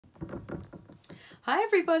Hi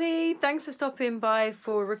everybody, thanks for stopping by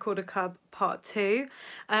for Recorder Club Part 2.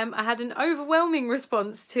 I had an overwhelming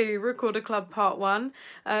response to Recorder Club Part 1.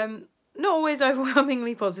 Not always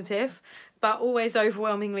overwhelmingly positive, but always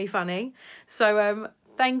overwhelmingly funny. So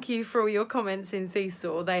thank you for all your comments in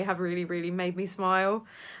Seesaw. They have really made me smile.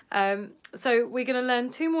 So we're going to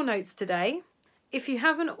learn 2 more notes today. If you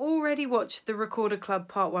haven't already watched the Recorder Club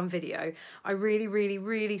Part 1 video, I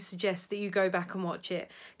really suggest that you go back and watch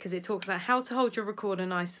it, because it talks about how to hold your recorder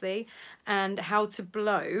nicely and how to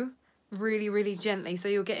blow really gently, so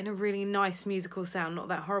you're getting a really nice musical sound, not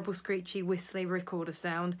that horrible screechy whistly recorder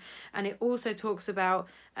sound. And it also talks about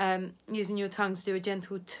using your tongue to do a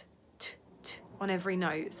gentle t on every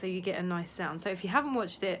note, so you get a nice sound. So if you haven't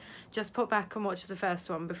watched it, just pop back and watch the first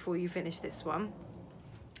one before you finish this one.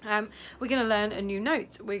 We're going to learn a new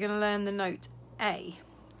note. We're going to learn the note A.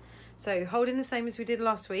 So holding the same as we did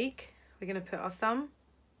last week, we're going to put our thumb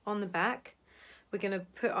on the back. We're going to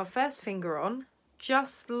put our first finger on,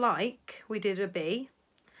 just like we did a B.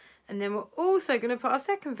 And then we're also going to put our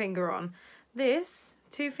second finger on. This,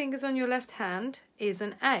 2 fingers on your left hand, is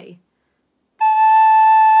an A.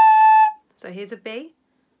 So here's a B.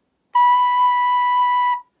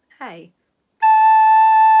 A.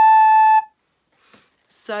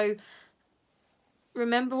 So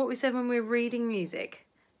remember what we said when we were reading music.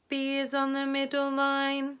 B is on the middle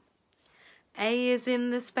line. A is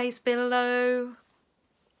in the space below.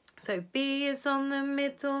 So B is on the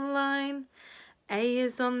middle line. A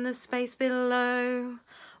is on the space below.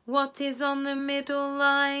 What is on the middle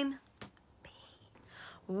line? B.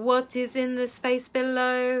 What is in the space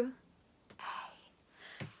below?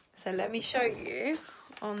 A. So let me show you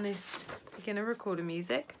on this beginner recorder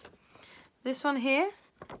music. This one here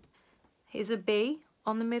is a B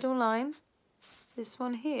on the middle line. This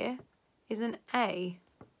one here is an A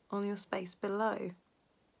on your space below.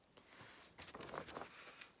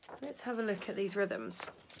 Let's have a look at these rhythms.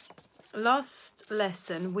 Last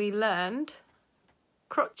lesson we learned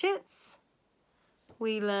crotchets,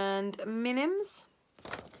 we learned minims,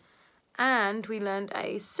 and we learned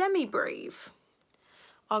a semi-breve.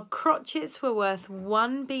 Our crotchets were worth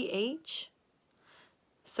 1 beat each,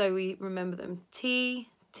 so we remember them: T,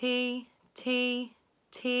 T, T,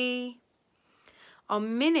 T. Our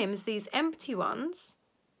minims, these empty ones,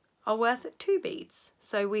 are worth 2 beats,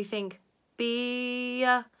 so we think B,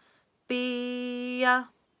 B. Here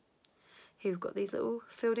we've got these little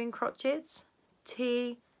filled in crotchets,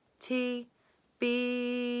 T, T,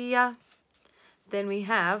 B. Then we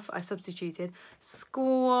have, I substituted, squash.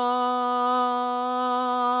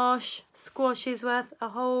 Squash is worth a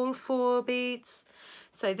whole 4 beats.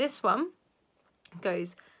 So this one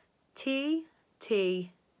goes T,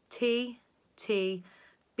 T, T, T,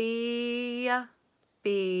 B,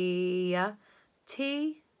 B,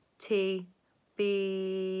 T, T,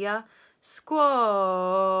 B, squash.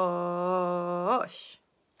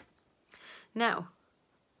 Now,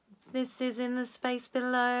 this is in the space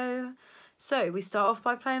below. So we start off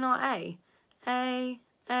by playing our A. A,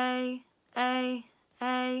 A, A,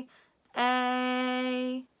 A,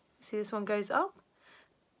 A. See, this one goes up.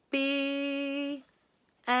 B,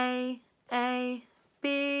 A,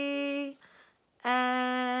 B, A.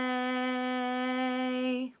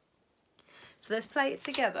 So let's play it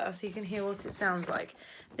together so you can hear what it sounds like.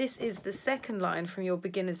 This is the second line from your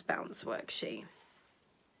beginner's bounce worksheet.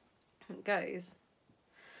 It goes.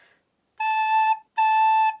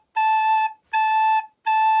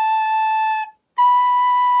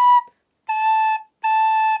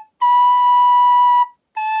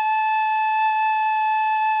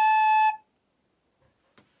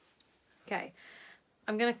 Okay,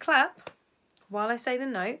 I'm going to clap while I say the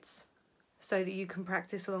notes so that you can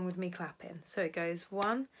practice along with me clapping. So it goes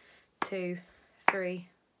 1, 2, 3,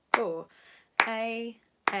 4. A,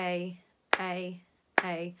 A, A,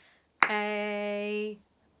 A, A,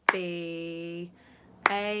 B,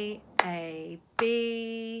 A, A,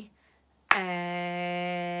 B, A.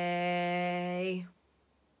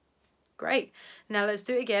 Great. Now let's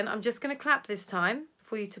do it again. I'm just going to clap this time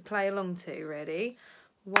for you to play along to. Ready?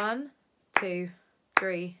 1, 2,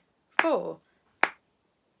 3, 4.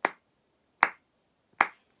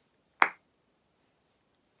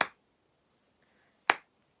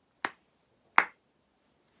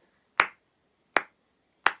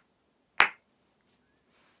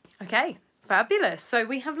 Okay, fabulous. So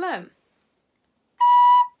we have learnt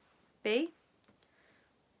B,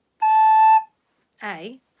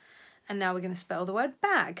 A, and now we're going to spell the word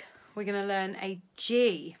bag. We're going to learn a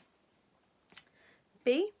G.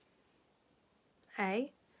 B,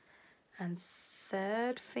 A, and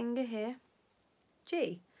third finger here,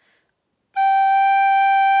 G.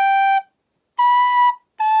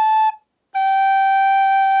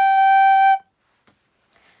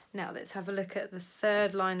 let's have a look at the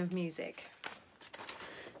third line of music.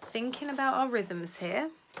 Thinking about our rhythms here,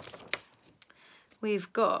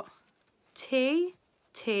 we've got T,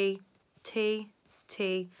 T, T,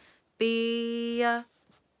 T, B,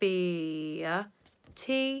 B,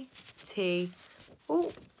 T, T,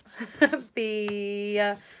 oh, B,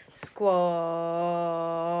 squash.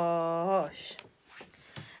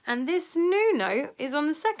 And this new note is on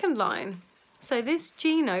the second line. So this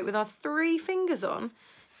G note with our 3 fingers on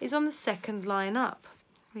is on the second line up.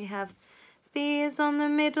 We have B is on the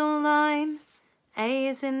middle line, A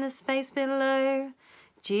is in the space below,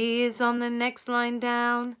 G is on the next line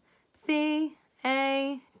down, B,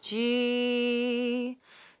 A, G.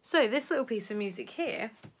 So this little piece of music here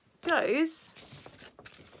goes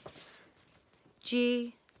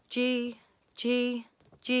G, G, G,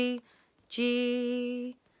 G,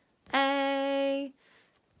 G, A,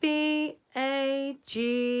 B, A,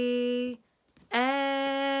 G, A.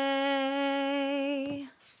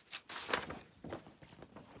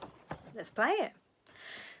 Let's play it.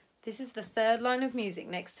 This is the third line of music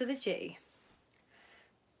next to the G.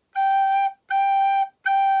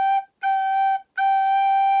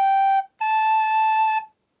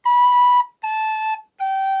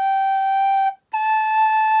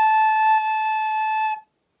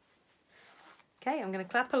 Okay, I'm going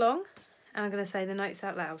to clap along and I'm going to say the notes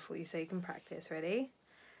out loud for you so you can practice. Ready?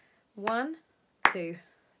 1, 2,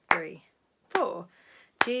 3, 4.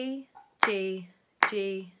 G, G,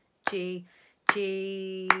 G, G,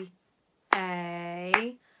 G,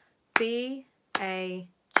 A, B, A,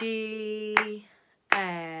 G,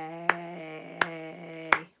 A.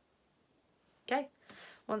 Okay,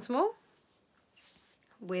 once more.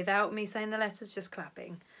 Without me saying the letters, just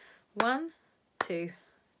clapping. 1, 2,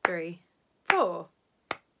 3, 4.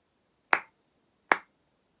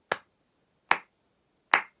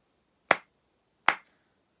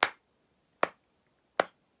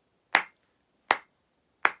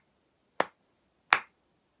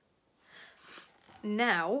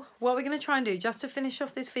 Now, what we're going to try and do, just to finish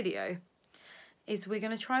off this video, is we're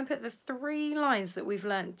going to try and put the 3 lines that we've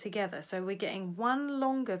learnt together. So we're getting one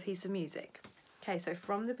longer piece of music. Okay, so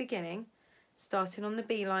from the beginning, starting on the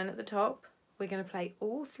B line at the top, we're going to play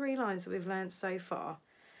all 3 lines that we've learnt so far.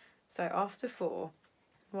 So after 4,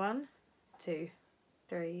 1, 2,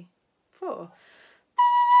 3, 4.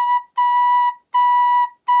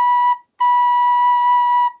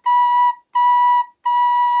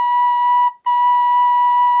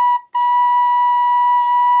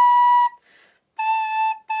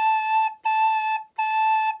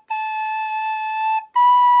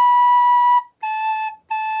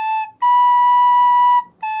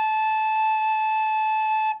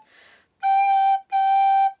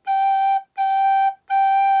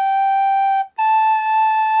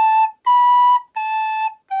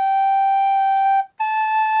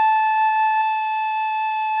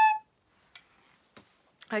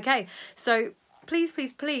 Okay, so please,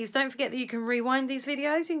 please, please don't forget that you can rewind these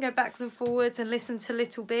videos. You can go backwards and forwards and listen to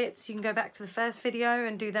little bits. You can go back to the first video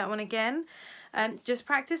and do that one again. Just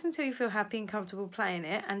practice until you feel happy and comfortable playing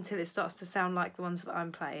it, until it starts to sound like the ones that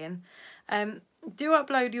I'm playing. Do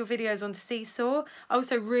upload your videos onto Seesaw. I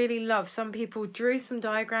also really love, some people drew some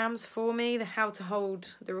diagrams for me, how to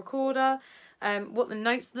hold the recorder, what the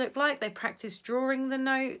notes look like. They practiced drawing the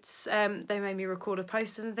notes. They made me record a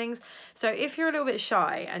posters and things. So if you're a little bit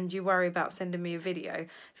shy and you worry about sending me a video,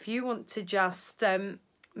 if you want to just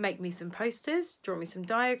make me some posters, draw me some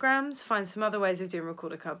diagrams, find some other ways of doing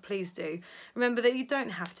Recorder Club, please do. Remember that you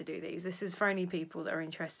don't have to do these. This is for only people that are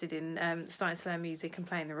interested in starting to learn music and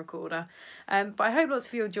playing the recorder. But I hope lots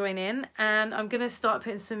of you will join in, and I'm going to start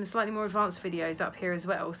putting some slightly more advanced videos up here as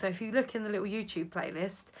well. So if you look in the little YouTube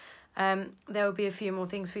playlist, there will be a few more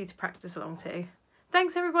things for you to practice along to.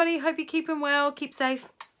 Thanks everybody, hope you're keeping well, keep safe,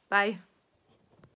 bye.